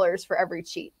 $20 for every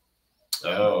cheat.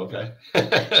 Oh, okay.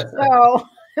 So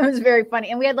It was very funny.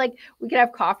 And we had like, we could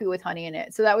have coffee with honey in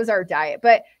it. So that was our diet.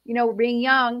 But, you know, being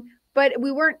young, but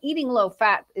we weren't eating low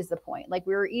fat is the point. Like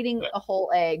we were eating a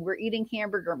whole egg. We're eating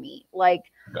hamburger meat. Like,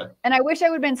 and I wish I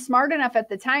would have been smart enough at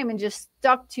the time and just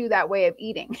stuck to that way of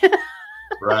eating.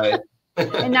 Right.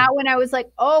 And now when I was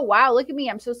like, oh, wow, look at me.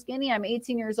 I'm so skinny. I'm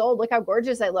 18 years old. Look how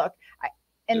gorgeous I look.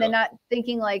 And then not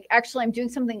thinking like, actually, I'm doing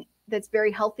something that's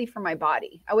very healthy for my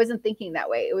body. I wasn't thinking that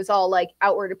way. It was all like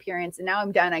outward appearance. And now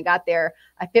I'm done. I got there.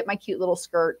 I fit my cute little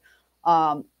skirt.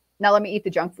 Now let me eat the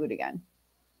junk food again.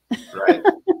 Right.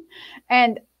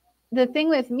 And the thing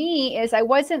with me is I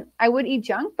would eat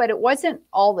junk, but it wasn't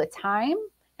all the time.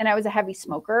 And I was a heavy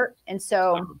smoker. And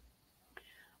so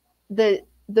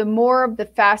the more of the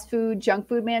fast food, junk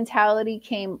food mentality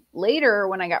came later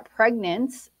when I got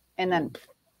pregnant. And then,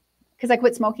 because I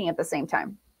quit smoking at the same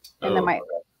time. And then my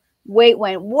weight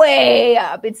went way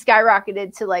up. It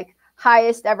skyrocketed to like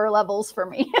highest ever levels for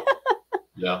me.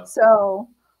 Yeah. So,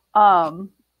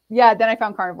 yeah, then I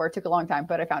found carnivore. It took a long time,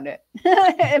 but I found it.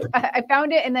 I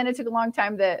found it, and then it took a long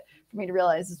time for me to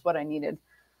realize this is what I needed.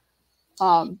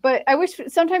 But I wish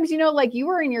sometimes, you know, like you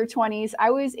were in your 20s, I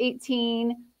was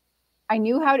 18. I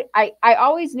knew how to, I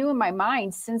always knew in my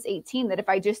mind since 18 that if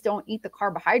I just don't eat the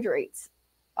carbohydrates,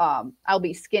 I'll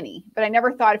be skinny. But I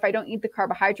never thought if I don't eat the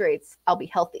carbohydrates, I'll be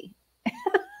healthy.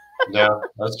 Yeah,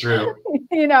 that's true.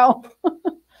 You know,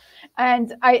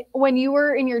 and when you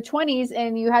were in your 20s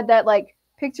and you had that like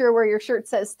picture where your shirt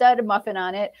says stud muffin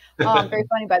on it, very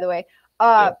funny, by the way.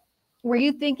 Were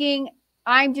you thinking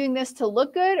I'm doing this to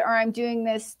look good or I'm doing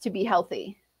this to be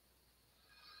healthy?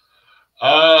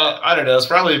 I don't know. It's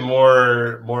probably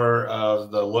more of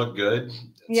the look good.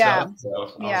 Yeah. Stuff. So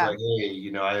I was like, hey,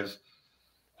 you know, I've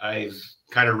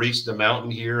kind of reached the mountain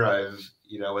here.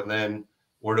 You know, and then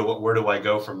where do I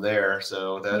go from there?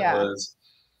 So that was,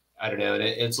 I don't know. And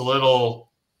it's a little,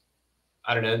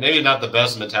 I don't know, maybe not the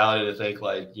best mentality to think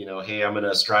like, you know, hey, I'm going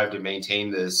to strive to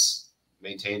maintain this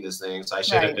thing. So I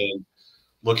should have been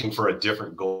looking for a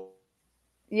different goal.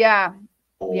 Yeah.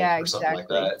 Yeah, or exactly. Something like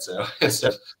that. So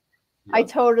instead, you know, I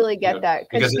totally get that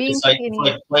because being it's like, skinny, it's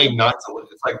like playing not to.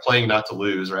 It's like playing not to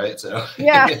lose, right? So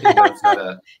yeah, you know, it's not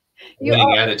a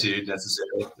winning attitude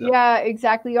necessarily. So. Yeah,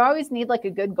 exactly. You always need like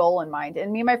a good goal in mind.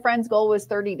 And me and my friend's goal was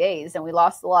 30 days, and we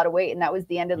lost a lot of weight, and that was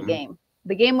the end of the game.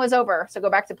 The game was over, so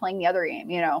go back to playing the other game.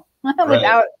 You know,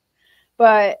 without.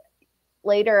 But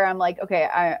later, I'm like,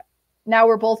 okay, now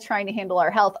we're both trying to handle our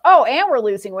health. Oh, and we're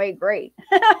losing weight. Great.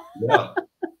 Yeah.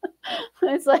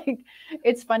 It's like,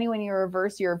 it's funny when you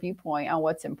reverse your viewpoint on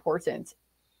what's important.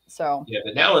 So yeah,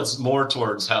 but now it's more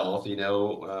towards health, you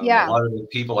know. A lot of the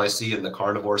people I see in the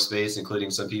carnivore space, including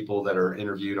some people that are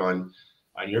interviewed on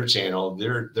your channel,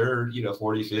 they're you know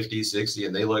 40, 50, 60,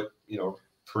 and they look, you know,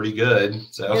 pretty good.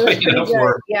 So you know,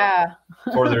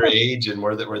 for their age and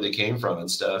where they came from and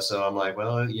stuff. So I'm like,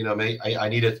 well, you know, I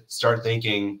need to start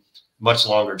thinking much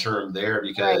longer term there,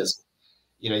 because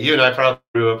you know, you and I probably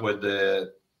grew up with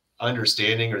the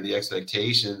understanding or the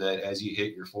expectation that as you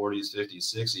hit your 40s,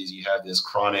 50s, 60s, you have this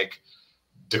chronic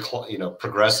decline, you know,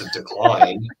 progressive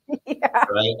decline.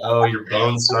 Right? Oh, your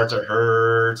bones start to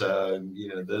hurt. You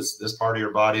know, this part of your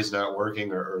body is not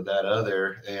working, or that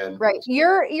other. And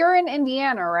you're in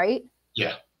Indiana, right?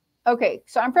 Yeah. Okay,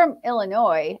 so I'm from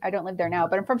Illinois. I don't live there now,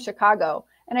 but I'm from Chicago,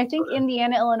 and I think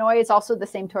Indiana, Illinois is also the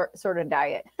same sort of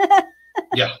diet.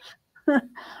 Yeah.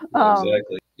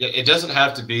 Exactly. Yeah, it doesn't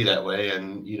have to be that way.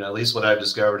 And, you know, at least what I've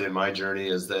discovered in my journey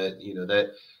is that, you know, that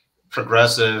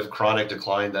progressive chronic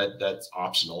decline, that's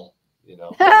optional, you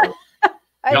know.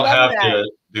 You don't have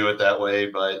to do it that way,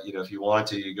 but, you know, if you want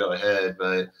to, you go ahead.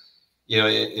 But, you know,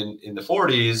 in the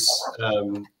 40s,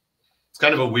 it's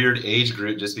kind of a weird age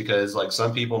group, just because like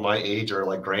some people my age are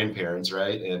like grandparents,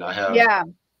 right? And I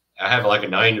have like a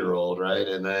 9-year-old, right?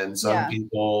 And then some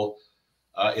people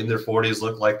in their 40s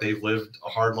look like they've lived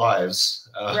hard lives.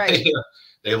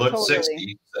 They look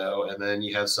 60. So, and then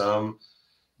you have some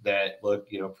that look,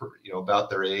 you know, about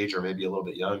their age or maybe a little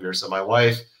bit younger. So my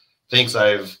wife thinks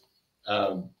I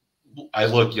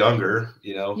look younger,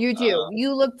 you know. You do.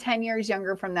 You look 10 years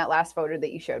younger from that last photo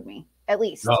that you showed me, at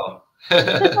least. Oh.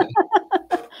 and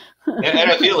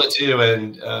I feel it too.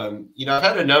 And, you know, I've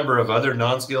had a number of other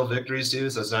non-scale victories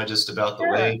too. So it's not just about the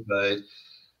weight, but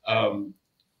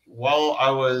while I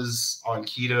was on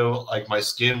keto, like my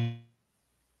skin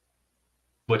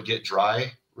would get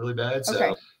dry really bad.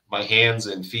 So my hands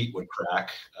and feet would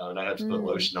crack, and I had to put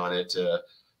lotion on it to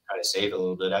try to save it a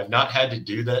little bit. I've not had to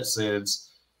do that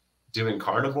since doing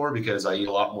carnivore, because I eat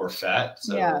a lot more fat.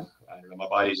 So I don't know, my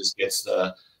body just gets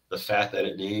the fat that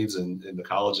it needs and the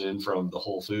collagen from the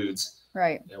whole foods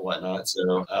and whatnot.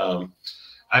 So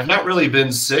I've not really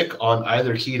been sick on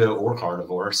either keto or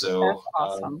carnivore. So, That's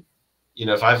awesome. You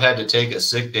know, if I've had to take a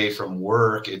sick day from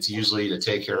work, it's usually to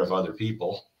take care of other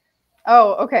people.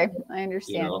 Oh, okay. I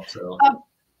understand. You know, so.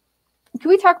 Can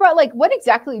we talk about like what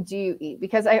exactly do you eat?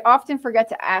 Because I often forget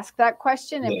to ask that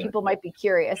question and people might be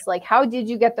curious. Like, how did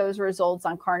you get those results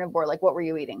on carnivore? Like, what were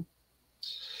you eating?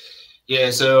 Yeah.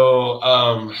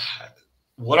 So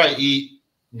what I eat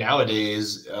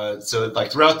nowadays, so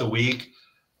like throughout the week,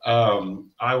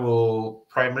 I will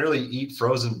primarily eat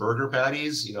frozen burger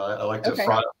patties. You know, I like to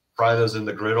fry those in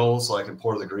the griddle so I can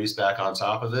pour the grease back on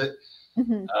top of it.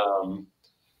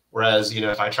 Whereas, you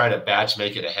know, if I try to batch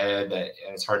make it ahead,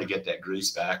 it's hard to get that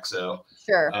grease back. So,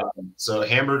 so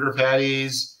hamburger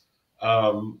patties,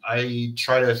 I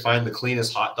try to find the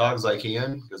cleanest hot dogs I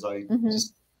can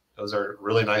because those are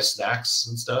really nice snacks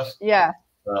and stuff. Yeah.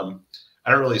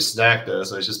 I don't really snack though,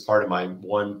 so it's just part of my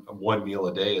one meal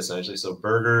a day essentially. So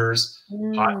burgers,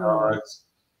 hot dogs.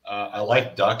 I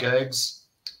like duck eggs,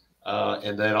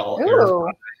 and then I'll air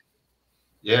fry.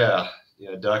 Yeah,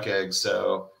 duck eggs.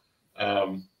 So.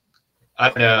 I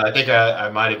don't know. I think I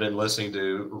might have been listening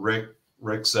to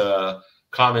Rick's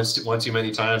comments one too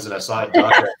many times, and I saw a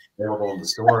duck available in the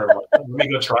store. I'm like, let me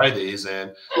go try these,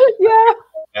 and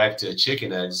back to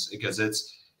chicken eggs because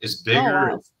it's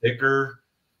bigger, it's thicker,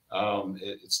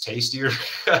 it's tastier.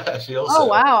 I feel. Oh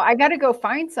wow! I got to go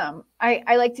find some.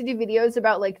 I like to do videos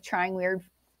about like trying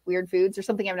weird foods or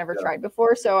something I've never tried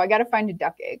before. So I got to find a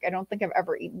duck egg. I don't think I've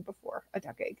ever eaten before a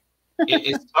duck egg.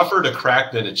 It's tougher to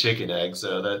crack than a chicken egg,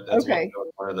 so that's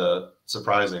one of the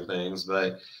surprising things.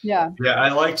 But yeah, I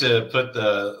like to put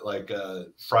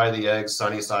fry the eggs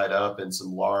sunny side up in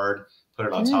some lard, put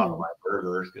it on top of my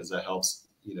burger because that helps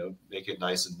make it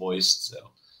nice and moist. So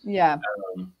yeah,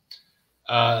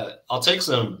 I'll take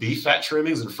some beef fat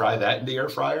trimmings and fry that in the air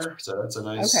fryer. So that's a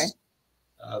nice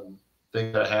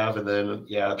thing that I have, and then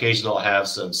occasionally I'll have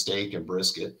some steak and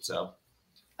brisket. So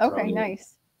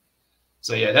nice.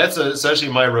 So yeah, that's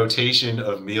essentially my rotation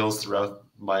of meals throughout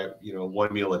my,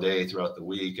 one meal a day throughout the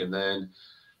week. And then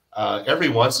every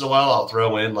once in a while, I'll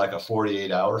throw in like a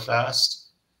 48-hour fast.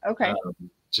 Okay.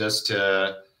 Just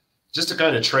to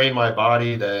kind of train my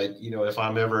body that, if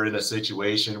I'm ever in a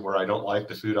situation where I don't like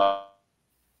the food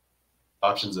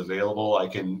options available, I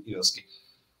can,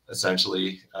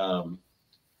 essentially and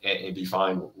be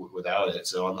fine without it.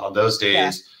 So on those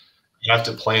days, you have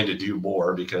to plan to do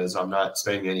more because I'm not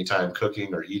spending any time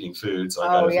cooking or eating food. So I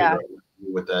got to figure out what to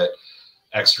do with that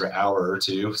extra hour or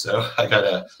two. So I got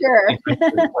to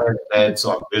plan ahead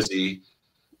so I'm busy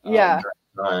during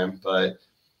the time. But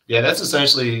yeah, that's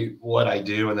essentially what I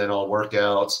do. And then I'll work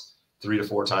out 3 to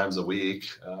 4 times a week,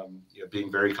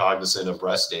 being very cognizant of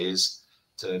rest days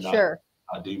to not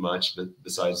do much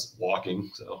besides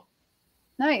walking. So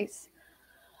nice.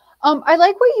 I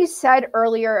like what you said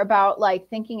earlier about like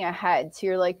thinking ahead to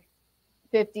your like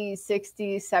 50s,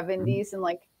 60s, 70s and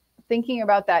like thinking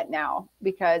about that now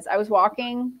because I was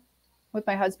walking with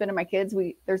my husband and my kids.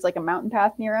 There's like a mountain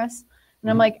path near us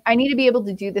and I'm like, I need to be able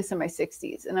to do this in my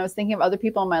 60s. And I was thinking of other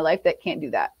people in my life that can't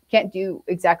do that, can't do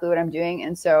exactly what I'm doing.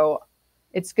 And so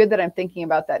it's good that I'm thinking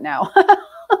about that now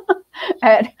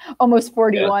at almost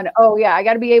 41. Yeah. Oh yeah, I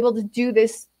got to be able to do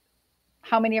this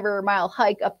how many ever mile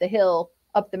hike up the hill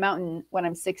up the mountain when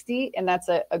I'm 60. And that's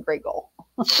a great goal.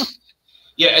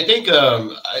 Yeah. I think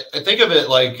of it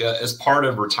like as part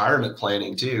of retirement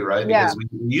planning too, right? Because we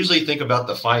usually think about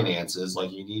the finances,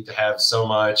 like you need to have so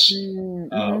much,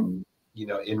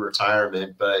 in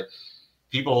retirement, but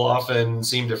people often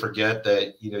seem to forget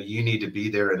that, you need to be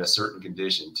there in a certain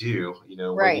condition too.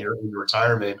 When you're in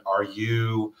retirement, are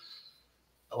you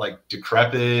like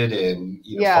decrepit and,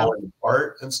 falling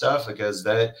apart and stuff? Because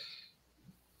that,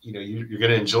 you're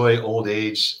going to enjoy old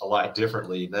age a lot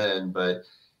differently then. But,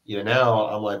 now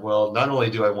I'm like, well, not only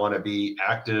do I want to be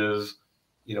active,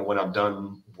 when I'm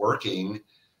done working,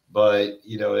 but,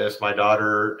 if my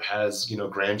daughter has,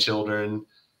 grandchildren,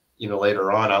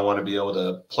 later on, I want to be able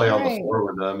to play on the floor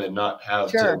with them and not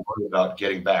have to worry about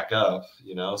getting back up,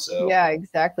 so. Yeah,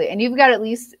 exactly. And you've got at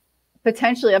least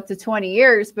potentially up to 20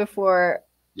 years before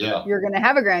you're going to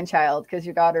have a grandchild because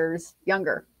your daughter's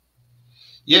younger.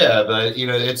 Yeah, but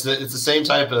it's the same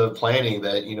type of planning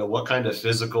that, what kind of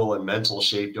physical and mental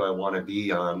shape do I want to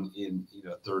be on in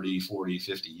 30, 40,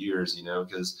 50 years,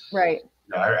 because I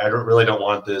don't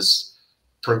want this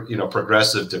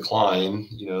progressive decline,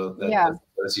 that's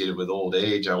associated with old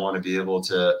age. I want to be able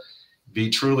to be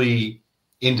truly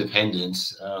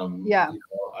independent.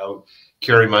 I'll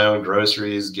carry my own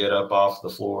groceries, get up off the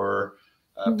floor,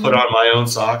 put on my own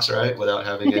socks, right, without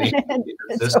having any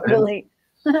assistance. Totally.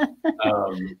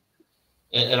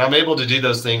 and I'm able to do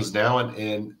those things now.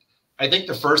 And I think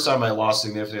the first time I lost a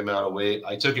significant amount of weight,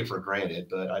 I took it for granted,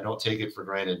 but I don't take it for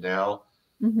granted now.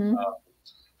 Mm-hmm.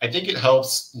 I think it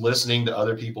helps listening to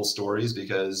other people's stories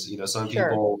because, you know, some Sure.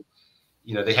 people,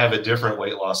 you know, they have a different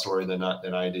weight loss story than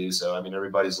I do. So, I mean,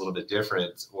 everybody's a little bit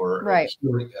different, or Right.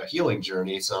 a healing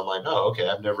journey. So I'm like, oh, okay,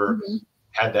 I've never Mm-hmm.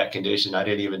 had that condition. I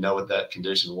didn't even know what that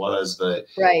condition was, but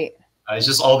Right. it's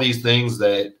just all these things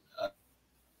that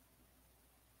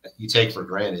you take for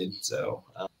granted. So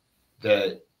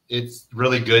that it's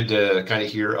really good to kind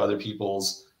of hear other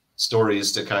people's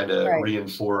stories to kind of Right.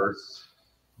 reinforce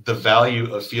the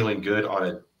value of feeling good on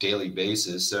a daily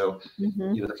basis. So,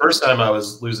 Mm-hmm. you know, the first time I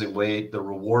was losing weight, the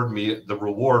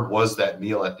reward was that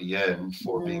meal at the end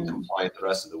for being compliant the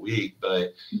rest of the week.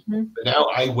 But now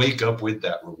I wake up with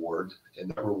that reward, and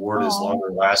that reward is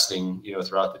longer lasting, you know,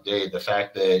 throughout the day. The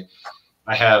fact that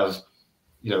I have,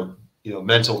 you know,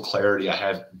 mental clarity, I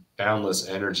have boundless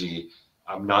energy.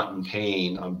 I'm not in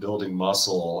pain. I'm building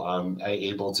muscle. I'm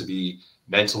able to be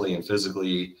mentally and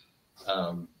physically,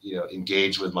 you know,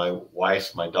 engaged with my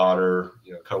wife, my daughter,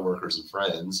 you know, coworkers and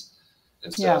friends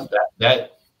and stuff. Yeah.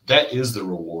 That is the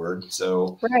reward.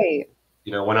 So, right.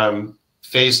 You know, when I'm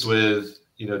faced with,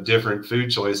 you know, different food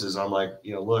choices, I'm like,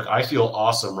 you know, look, I feel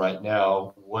awesome right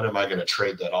now. What am I going to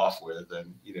trade that off with?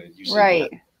 And, you know, usually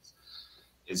right.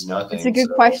 Is nothing. It's a good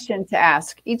question to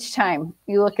ask each time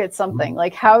you look at something.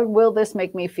 Like, how will this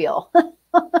make me feel?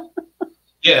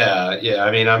 Yeah.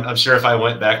 I mean, I'm sure if I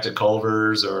went back to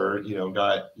Culver's or, you know,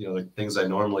 got, you know, the things I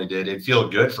normally did, it'd feel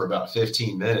good for about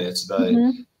 15 minutes, but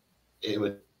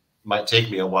it might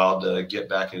take me a while to get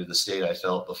back into the state I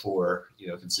felt before, you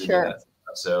know, consuming that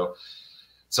stuff.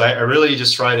 So I really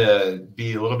just try to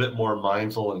be a little bit more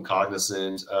mindful and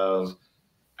cognizant of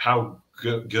how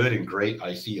good and great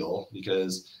I feel,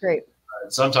 because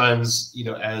sometimes, you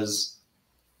know, as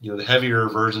you know, the heavier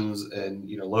versions and,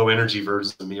 you know, low energy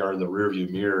versions of me are in the rearview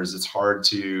mirrors, it's hard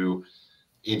to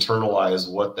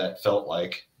internalize what that felt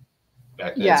like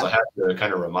back then. So I have to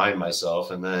kind of remind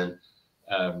myself. And then,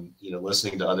 you know,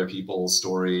 listening to other people's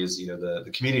stories, you know,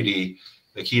 the community,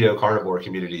 the keto carnivore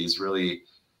community is really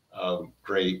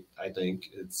great. I think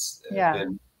it's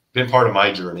been part of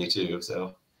my journey too.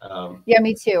 So yeah,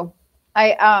 me too.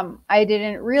 I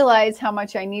didn't realize how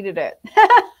much I needed it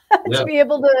to be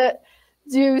able to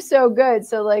do so good.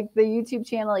 So like the YouTube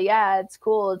channel, it's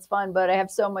cool, it's fun, but I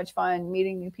have so much fun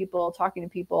meeting new people, talking to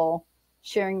people,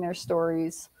 sharing their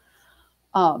stories.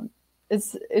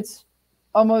 It's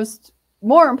almost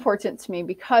more important to me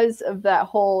because of that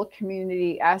whole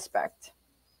community aspect.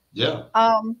 Yeah.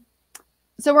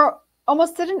 So we're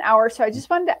almost at an hour. So I just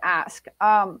wanted to ask,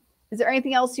 is there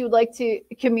anything else you would like to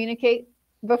communicate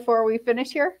before we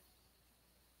finish here?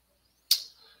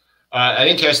 I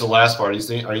didn't catch the last part.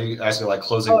 Are you asking like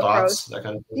closing thoughts? That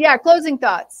kind of thing? Yeah, closing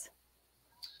thoughts.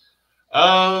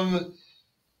 I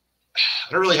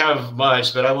don't really have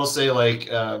much, but I will say, like,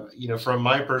 you know, from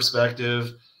my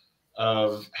perspective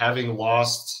of having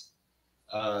lost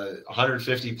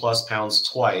 150 plus pounds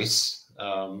twice.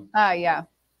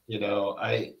 You know,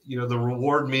 the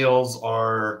reward meals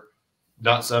are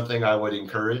not something I would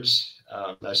encourage.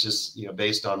 That's just, you know,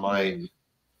 based on my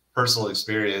personal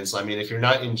experience. I mean, if you're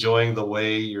not enjoying the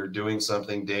way you're doing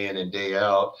something day in and day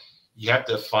out, you have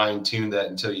to fine tune that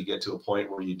until you get to a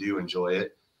point where you do enjoy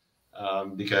it.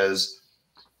 Because,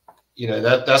 you know,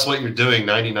 that's what you're doing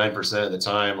 99% of the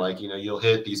time. Like, you know, you'll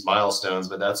hit these milestones,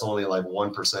 but that's only like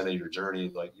 1% of your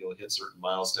journey. Like, you'll hit certain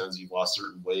milestones, you've lost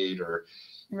certain weight or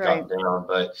gotten down.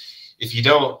 But if you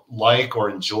don't like or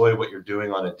enjoy what you're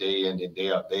doing on a day in and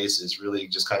day out basis, really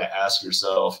just kind of ask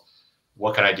yourself,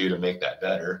 what can I do to make that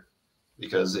better?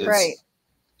 Because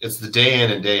it's the day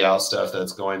in and day out stuff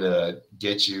that's going to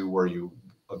get you where you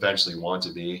eventually want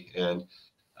to be. And,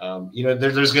 you know,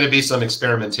 there's going to be some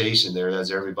experimentation there, as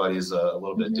everybody's a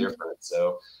little bit different.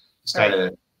 So just kind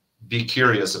of be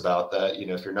curious about that. You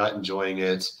know, if you're not enjoying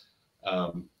it,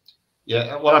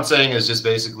 what I'm saying is just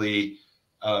basically,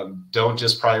 don't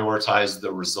just prioritize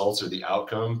the results or the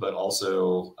outcome, but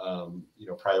also, you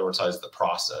know, prioritize the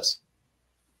process.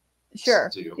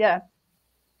 Sure. Yeah,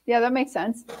 that makes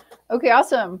sense. Okay,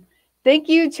 awesome. Thank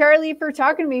you, Charlie, for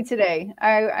talking to me today.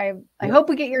 I hope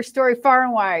we get your story far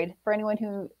and wide for anyone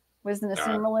who was in a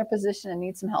similar position and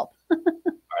needs some help. All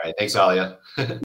right. Thanks, Alia.